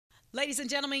Ladies and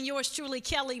gentlemen, yours truly,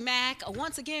 Kelly Mack.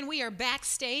 Once again, we are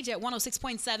backstage at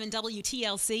 106.7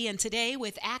 WTLC, and today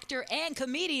with actor and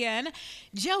comedian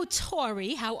Joe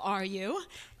Torry. How are you?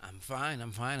 I'm fine.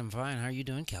 How are you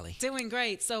doing, Kelly? Doing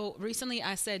great. So recently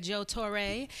I said Joe Torre,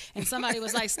 and somebody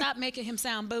was like, stop making him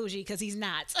sound bougie, because he's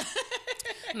not.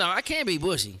 No, I can't be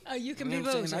bougie. Oh, you can You be know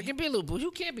what I'm bougie. saying? I can be a little bougie.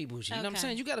 You can't be bougie. You know what I'm Okay.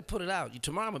 saying? You got to put it out.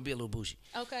 Tomorrow I'm going to be a little bougie.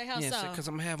 Okay, how Yeah, so? because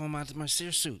I'm going to have on my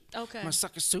Sears suit. Okay. My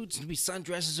sucker suits and be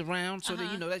sundresses around. So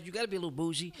that, that you got to be a little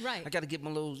bougie. Right. I got to get my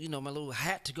little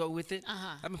hat to go with it.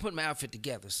 I've been putting my outfit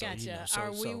together. So, Gotcha. so,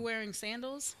 Are we so. wearing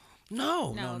sandals?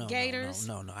 No, Gators?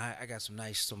 No. I got some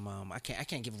nice I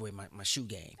can't give away my shoe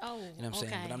game. Oh, you know what I'm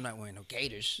saying? okay. But I'm not wearing no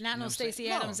Gators. Not you know no what I'm saying? Stacey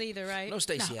Adams either, right? No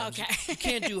Stacey No, Adams. okay. You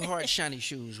can't do hard shiny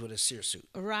shoes with a Sears suit.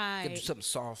 Right. Give something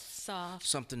soft.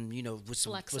 Something, with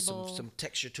Flexible. some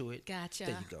texture to it. Gotcha.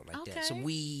 There you go, like Okay. that. Some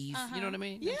weave. You know what I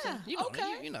mean? Yeah. You know,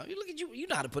 Okay. You look at you. You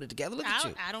know how to put it together. Look at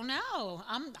you. I don't know.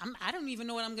 I don't even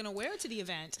know what I'm going to wear to the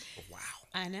event. Wow.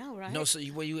 I know, right? No, so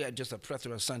you had just a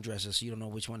plethora of sundresses, so you don't know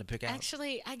which one to pick out?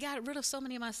 Actually, I got rid of so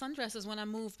many of my sundresses when I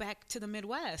moved back to the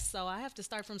Midwest, so I have to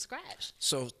start from scratch.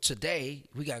 So today,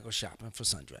 we got to go shopping for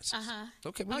sundresses.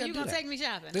 Okay, we Oh, gotta you do going to that. take me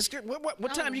shopping? Let's get,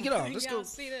 what time you get off? Let's y'all go.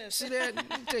 see this. See that?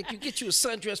 Get you a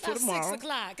sundress for About tomorrow. 6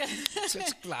 o'clock.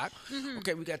 6 o'clock.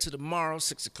 Okay, we got to tomorrow,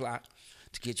 6 o'clock,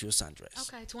 to get you a sundress.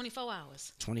 Okay, 24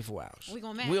 hours. 24 hours. We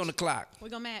gonna match. We on the clock. We're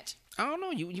going to match. I don't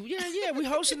know. Yeah. We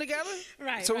hosting together.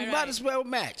 Right, So right, we might right. as well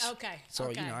match. Okay, So,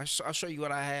 okay. I'll show you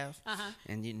what I have,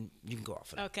 and you can go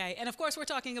off of it. Okay, and of course we're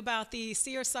talking about the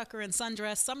Sears Sucker and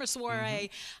Sundress Summer Soiree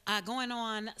going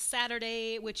on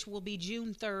Saturday, which will be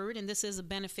June 3rd, and this is a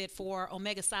benefit for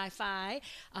Omega Sci-Fi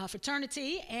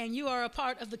fraternity, and you are a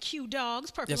part of the Q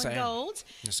Dogs, Purple Yes, and I am. Gold.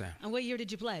 Yes, I am. And what year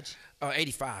did you pledge?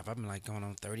 85. I've been like going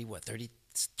on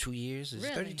 32 years? Is it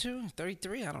Really? 32?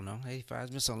 33? I don't know. 85.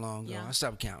 It's been so long ago. Yeah. I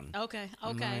stopped counting. Okay,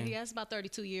 yeah, it's about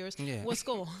 32 years. Yeah. What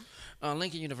school?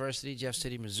 Lincoln University, Jeff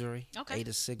City, Missouri. Okay.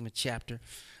 Eta Sigma chapter.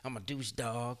 I'm a douche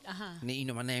dog. And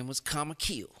then, my name was Comma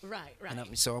Q. Right.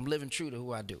 So I'm living true to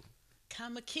who I do.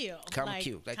 Comma Q. Comma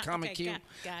Q. Like Comma okay, Q.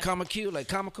 got it. Comma Q, like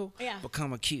comical. Yeah. But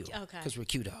Comma Q. Okay. Because we're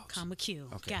Q dogs. Comma Q.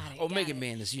 Okay. Got it. Omega got it.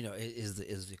 Man is,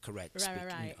 is the correct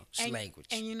Right. language.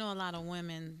 And a lot of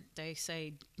women, they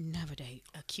say never date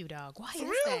a Q dog. Why is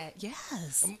real? that?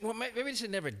 Yes. Well, maybe they should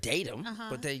never date them,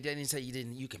 but they didn't say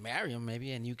you can marry them,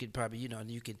 maybe, and you could probably,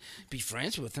 you could be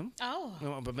friends with them.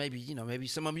 Oh. But maybe, maybe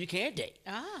some of them you can't date.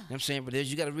 You know what I'm saying? But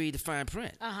you got to read the fine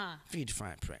print. Read the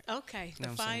fine print. Okay, Know the what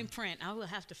I'm fine saying? print. I will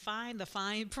have to find the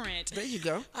fine print. There you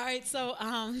go. All right, so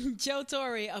Joe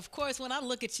Torry, of course, when I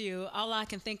look at you, all I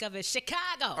can think of is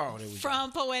Chicago Oh, there we go.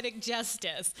 from Poetic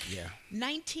Justice. Yeah.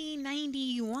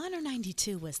 1991 or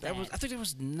 92 was that? I think it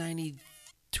was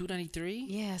 92, 93.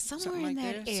 Yeah, somewhere Something in like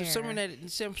that that. era.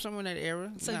 So somewhere in that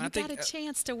era. So No, you I think, got a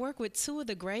chance to work with two of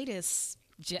the greatest,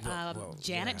 well,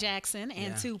 Janet yeah. Jackson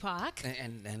and Yeah. Tupac.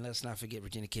 and let's not forget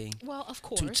Regina King. Well, of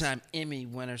course. Two-time Emmy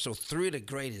winner. So three of the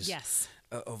greatest. Yes.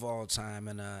 Of all time,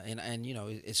 and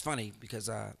it's funny because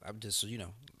I'm just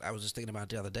I was just thinking about it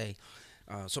the other day.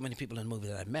 So many people in the movie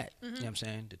that I met. You know what I'm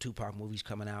saying? The Tupac movie's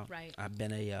coming out. Right. I've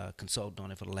been a consultant on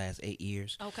it for the last 8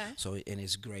 years. Okay. So and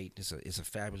it's great. It's a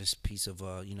fabulous piece of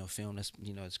film that's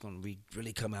it's going to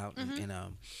really come out.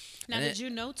 Now, did you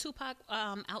know Tupac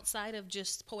outside of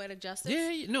just Poetic Justice?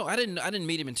 Yeah, no, I didn't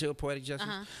meet him until Poetic Justice.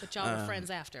 But y'all were friends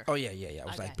after. Oh yeah. I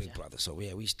was I like big gotcha. brother. So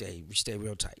yeah, we stay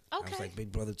real tight. I was Okay. like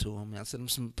big brother to him. I said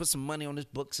put some money on his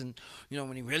books, and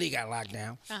when he really got locked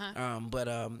down.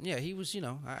 Yeah, he was.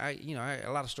 I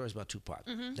a lot of stories about Tupac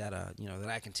that that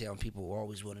I can tell, and people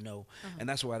always want to know, and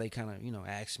that's why they kind of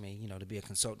asked me to be a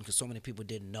consultant, because so many people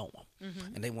didn't know him,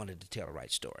 and they wanted to tell the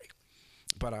right story.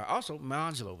 But also, Maya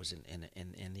Angelou was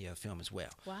in the film as well.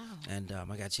 Wow. And I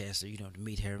got a chance to to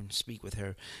meet her and speak with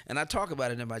her. And I talk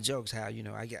about it in my jokes how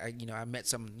I met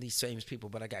some of these famous people,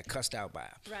 but I got cussed out by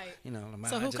her. Right. Maya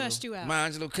So who Angelou- cussed you out? Maya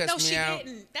Angelou cussed No, me she out.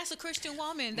 didn't. That's a Christian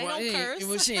woman. They Well, don't curse.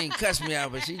 Well, she ain't cussed me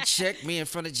out, but she checked me in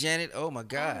front of Janet. Oh my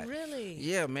God. Oh, really?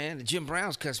 Yeah, man. Jim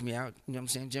Brown's cussed me out. You know what I'm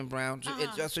saying? Jim Brown.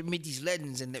 Uh-huh. Also meet these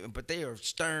legends, but they are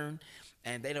stern.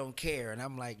 And they don't care, and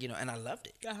I'm like, and I loved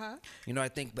it. I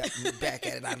think back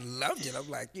at it, I loved it. I'm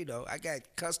like, I got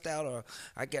cussed out, or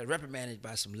I got reprimanded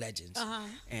by some legends,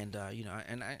 and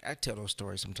I tell those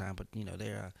stories sometimes. But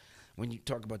they're when you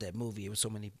talk about that movie, it was so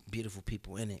many beautiful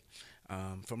people in it.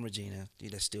 From Regina,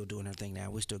 that's still doing her thing now.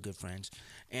 We're still good friends.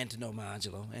 And to know Maya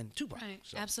Angelou and Tupac. Right.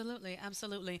 So. Absolutely.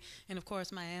 And of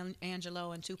course, Maya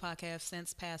Angelou and Tupac have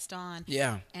since passed on.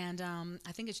 Yeah. And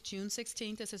I think it's June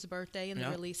 16th is his birthday and the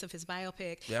release of his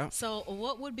biopic. Yeah. So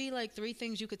what would be like 3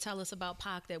 things you could tell us about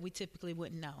Pac that we typically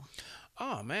wouldn't know?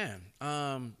 Oh man,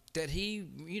 that he,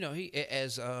 he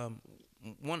as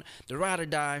one the ride or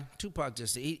die. Tupac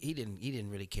just he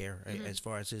didn't really care as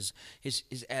far as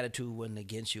his attitude wasn't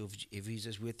against you. If he's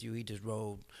just with you, he just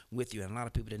rode with you. And a lot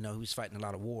of people didn't know he was fighting a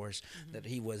lot of wars that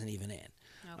he wasn't even in.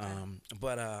 Okay.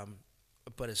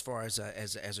 But as far as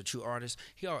a true artist,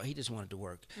 he just wanted to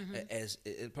work.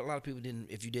 A lot of people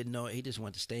didn't. If you didn't know it, he just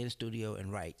wanted to stay in the studio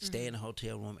and write, stay in the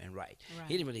hotel room and write.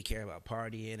 He didn't really care about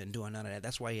partying and doing none of that.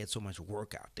 That's why he had so much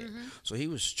work out there. So he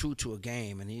was true to a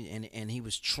game, and he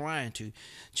was trying to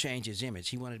change his image.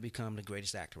 He wanted to become the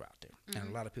greatest actor out there, and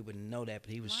a lot of people didn't know that.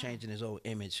 But he was changing his old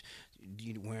image,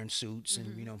 wearing suits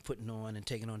and putting on and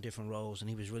taking on different roles, and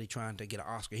he was really trying to get an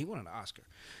Oscar. He wanted an Oscar,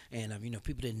 and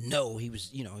people didn't know he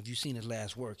was. If you've seen his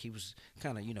last work, he was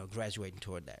kind of graduating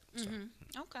toward that. So.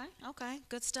 Okay,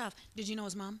 good stuff. Did you know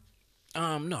his mom?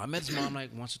 No, I met his mom like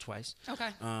once or twice. Okay.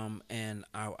 And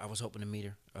I was hoping to meet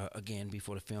her again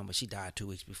before the film, but she died 2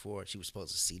 weeks before she was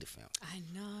supposed to see the film. I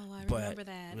know, I remember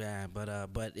that. Yeah,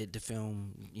 but the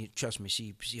film, trust me,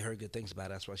 she heard good things about it.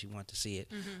 That's why she wanted to see it.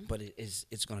 But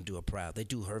it's going to do her proud. They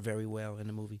do her very well in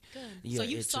the movie. Good. Yeah, so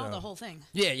you saw the whole thing?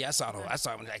 Yeah, I saw it. I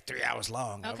saw it like 3 hours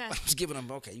long. Okay. I was giving them,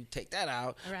 okay, you take that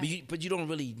out, right. but you don't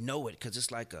really know it because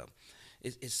it's like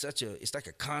it's like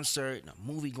a concert and a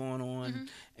movie going on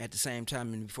at the same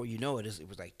time, and before you know it, it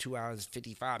was like 2 hours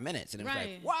 55 minutes, and it was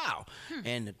like wow,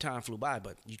 and the time flew by.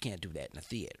 But you can't do that in a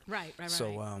theater, right.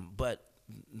 So, but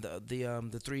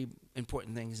the three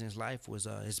important things in his life was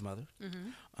his mother,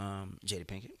 Jada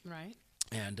Pinkett, right.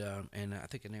 And I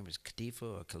think her name was Khalifa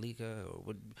or Kalika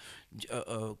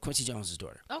or Quincy Jones's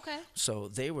daughter. Okay. So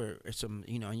they were some,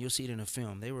 and you'll see it in the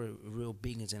film. They were real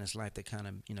beacons in his life that kind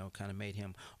of made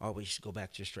him always go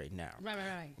back to the straight and narrow.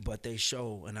 Right. But they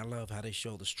show, and I love how they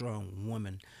show the strong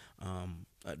woman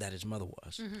that his mother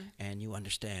was, and you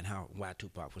understand why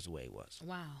Tupac was the way he was.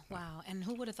 Wow. And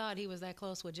who would have thought he was that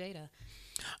close with Jada?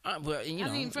 Well,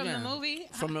 from the movie.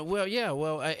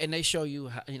 And they show you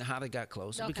how they got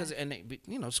close because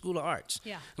School of Arts.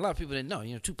 Yeah. A lot of people didn't know.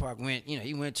 Tupac went.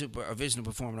 He went to a Visual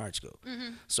Performing Arts School.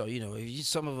 So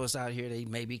some of us out here, they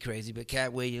may be crazy, but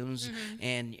Cat Williams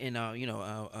and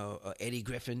Eddie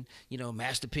Griffin,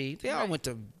 Master P, they all went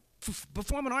to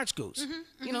performing arts schools,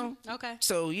 Okay.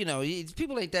 So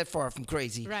people ain't that far from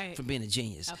crazy, from being a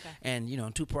genius. Okay.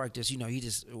 And Tupac just he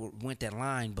just went that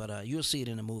line, but you'll see it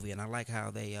in the movie, and I like how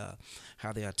they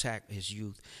attack his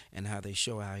youth and how they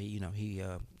show how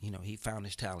he found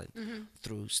his talent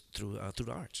through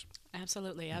the arts.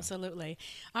 Absolutely.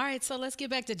 All right, so let's get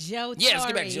back to Joe Torry. Yeah, let's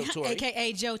get back to Joe Torry.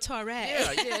 A.K.A. Joe Torry.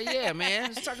 Yeah,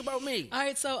 man. Let's talk about me. All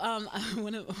right, so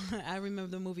I remember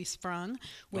the movie Sprung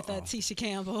with Tisha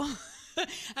Campbell.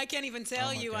 I can't even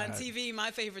tell you on TV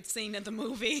my favorite scene of the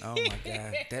movie. Oh, my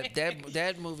God.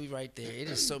 That movie right there, it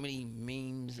is so many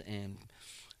memes and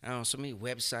so many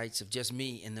websites of just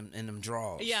me in them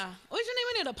draws. Yeah. What's your name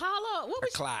in it? Apollo? What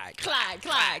was Clyde. Clyde,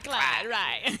 right.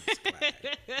 Clyde.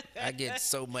 I get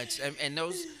so much. And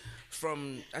those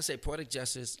from, I say, Poetic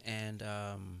Justice and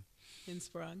in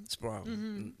Sprung.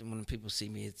 When people see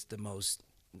me, it's the most,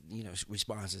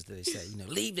 responses that they say,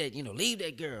 leave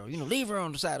that girl, leave her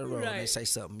on the side of the road. And they say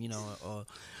something,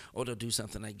 or they'll do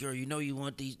something like, girl, you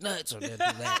want these nuts, or they'll do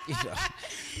that,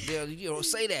 they'll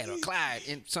say that, or Clyde,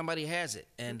 and somebody has it,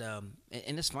 and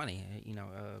it's funny,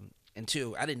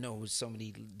 until I didn't know it was so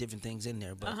many different things in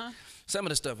there, but some of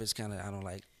the stuff is kind of, I don't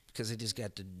like, because they just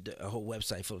got a whole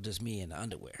website full of just me in the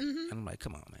underwear. And I'm like,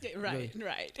 come on, man. Right.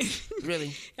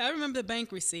 Really? I remember the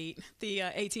bank receipt, the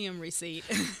ATM receipt.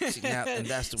 See, and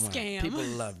that's the one. Scam. People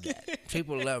love that.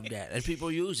 People love that. And people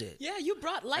use it. Yeah, you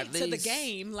brought light to the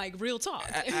game, like real talk.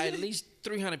 At least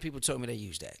 300 people told me they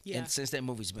used that. Yeah. And since that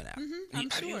movie's been out. I'm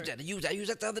sure. I used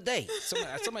that the other day.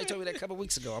 Somebody told me that a couple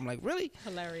weeks ago. I'm like, really?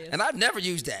 Hilarious. And I've never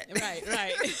used that. Right.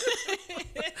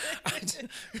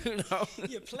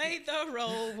 You played the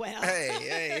role well.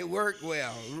 Hey, it worked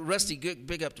well. Rusty,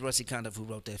 big up to Rusty Conduff who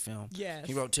wrote that film. Yes.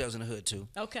 He wrote Tales in the Hood too.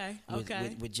 Okay.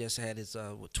 We just had his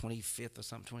 25th or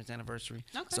something, 20th anniversary.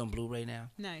 Okay. It's on Blu-ray now.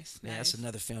 Nice. Yeah, that's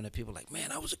another film that people are like,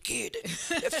 man, I was a kid.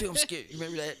 That film scared. You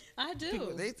remember that? I do.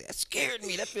 People, that scared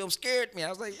me. That film scared me. I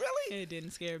was like, really? It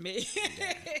didn't scare me.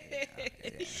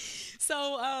 Yeah.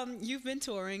 So you've been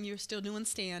touring. You're still doing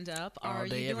stand-up. Are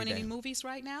you doing any movies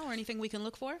right now or anything we can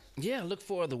look for? Yeah, look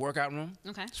for The Workout Room.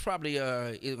 Okay. It's probably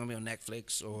either going to be on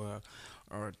Netflix or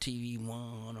TV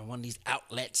One or one of these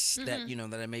outlets that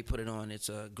that I may put it on. It's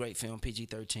a great film,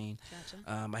 PG-13.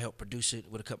 Gotcha. I helped produce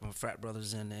it with a couple of frat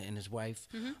brothers and his wife.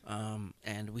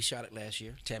 And we shot it last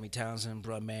year. Tammy Townsend,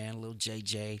 Bruh Man, Lil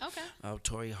JJ, Okay.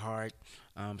 Torry Hart,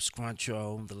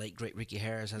 Scruncho, the late great Ricky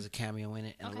Harris has a cameo in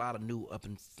it, and a lot of new up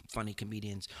and funny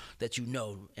comedians that you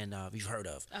know and you've heard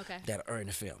of that are in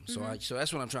the film. So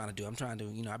that's what I'm trying to do. I'm trying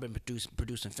to, I've been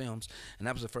producing films, and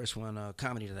that was the first one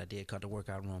comedy that I did called The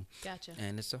Workout Room. Gotcha.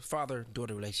 And it's a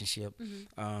father-daughter relationship.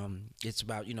 It's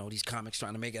about these comics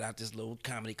trying to make it out this little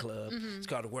comedy club. It's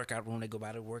called The Workout Room. They go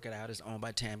by to work it out. It's owned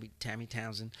by Tammy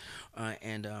Townsend,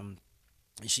 and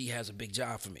she has a big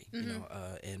job for me,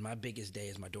 and my biggest day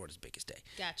is my daughter's biggest day.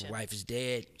 Gotcha. My wife is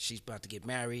dead. She's about to get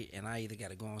married, and I either got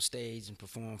to go on stage and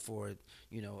perform for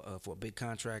a big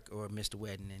contract or miss the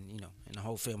wedding. And in the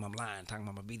whole film, I'm lying, talking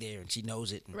about I'm gonna be there, and she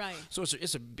knows it. Right. So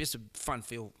it's a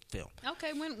fun-filled film.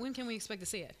 Okay. When can we expect to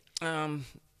see it?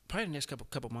 Probably the next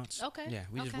couple months. Okay. Yeah,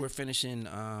 we're finishing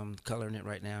coloring it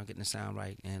right now, getting the sound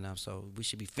right, and so we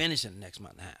should be finishing the next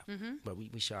month and a half. But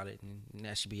we shot it, and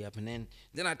that should be up, and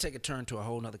then I take a turn to a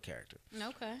whole other character.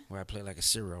 Okay. Where I play like a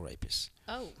serial rapist.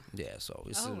 Oh. Yeah, so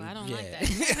it's I don't like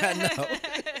that. I know.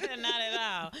 Not at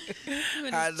all.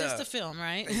 But I it's just know. a film,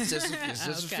 right? It's just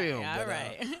a film. All But,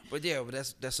 right. but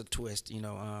that's a twist. I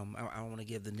don't want to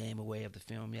give the name away of the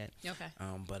film yet. Okay.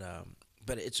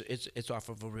 But it's off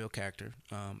of a real character.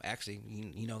 Actually,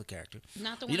 you know the character.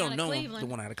 Not the one you don't out of know Cleveland. the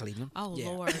one out of Cleveland. Oh yeah.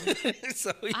 Lord.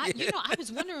 So I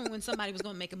was wondering when somebody was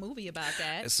going to make a movie about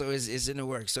that. So it's in the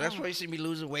works. So that's why you see me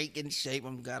losing weight, getting in shape.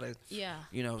 I'm gotta. Yeah.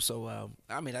 So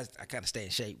I mean, I kind of stay in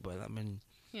shape, but I'm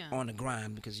on the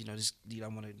grind because I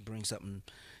want to bring something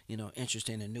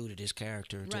interesting and new to this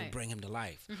character to bring him to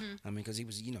life. I mean, because he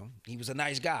was a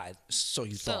nice guy, so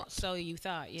you thought. So you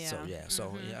thought, yeah. So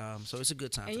yeah, so it's a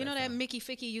good time. And for you know that film. Mickey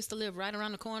Ficky used to live right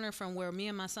around the corner from where me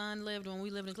and my son lived when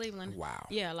we lived in Cleveland. Wow.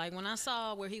 Yeah, like when I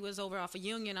saw where he was over off of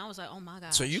Union, I was like, oh my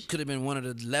God. So you could have been one of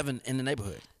the 11 in the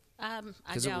neighborhood. I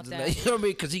doubt that. You know what I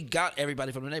mean? Because he got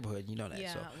everybody from the neighborhood. You know that.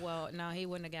 Yeah. So. Well, no, he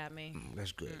wouldn't have got me.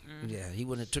 That's good. Yeah, he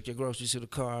wouldn't have took your groceries to the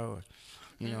car or.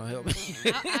 Help me.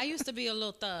 I used to be a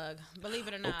little thug, believe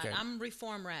it or not. Okay. I'm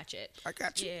reform ratchet. I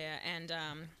got you. Yeah, and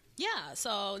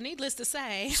so needless to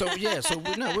say. So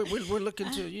we're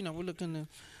looking to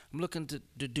I'm looking to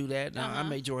do that. I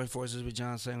may join forces with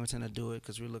John Singleton to do it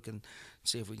because we're looking to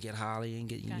see if we can get Holly and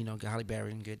get get Holly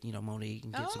Berry and get Monique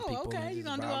and get some people. Okay, you're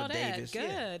gonna do all that. Davis. Good.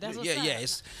 Yeah. That's what's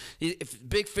up. It's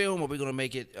big film, or we're gonna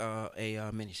make it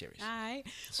a miniseries. All right.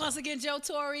 So. Once again, Joe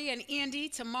Torry and Andy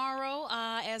tomorrow,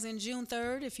 as in June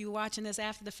 3rd. If you're watching this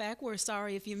after the fact, we're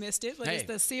sorry if you missed it, but it's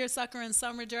the Seersucker and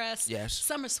Summer Dress. Yes.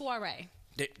 Summer Soiree.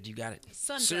 You got it.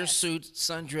 Sundress. Suit,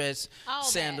 sundress, all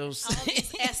sandals. All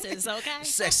these S's, okay?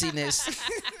 Sexiness.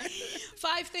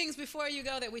 5 things before you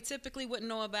go that we typically wouldn't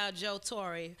know about Joe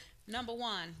Torry. Number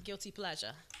 1, guilty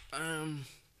pleasure.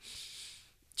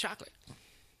 Chocolate.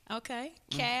 Okay.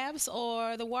 Cavs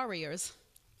or the Warriors?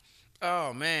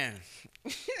 Oh, man.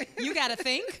 You got to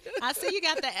think. I see you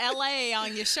got the LA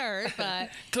on your shirt, but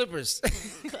Clippers.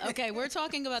 Okay, we're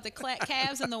talking about the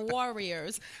Cavs and the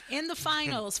Warriors in the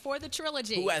finals for the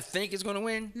trilogy. Who I think is going to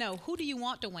win? No, who do you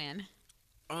want to win?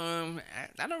 I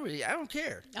don't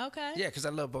care. Okay. Yeah, because I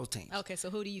love both teams. Okay,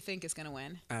 so who do you think is going to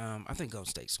win? I think Golden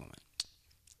State's going to win.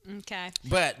 Okay.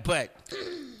 But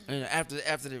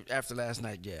after last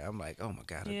night, yeah, I'm like, oh my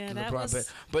God, yeah,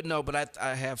 LeBron. But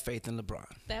I have faith in LeBron.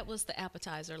 That was the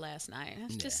appetizer last night.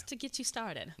 That's just to get you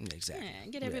started. Exactly. Yeah,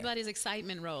 get everybody's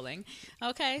excitement rolling.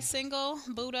 Okay, single,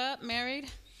 boot up, married.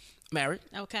 Married.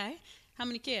 Okay. How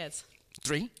many kids?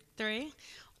 3. 3.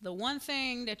 The one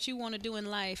thing that you want to do in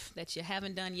life that you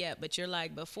haven't done yet, but you're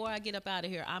like, before I get up out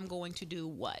of here, I'm going to do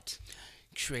what?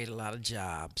 Create a lot of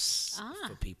jobs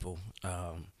for people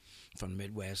from the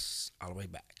Midwest all the way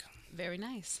back. Very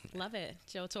nice. Love it.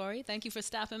 Joe Torry, thank you for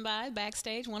stopping by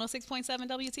Backstage 106.7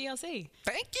 WTLC.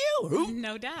 Thank you.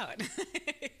 No doubt.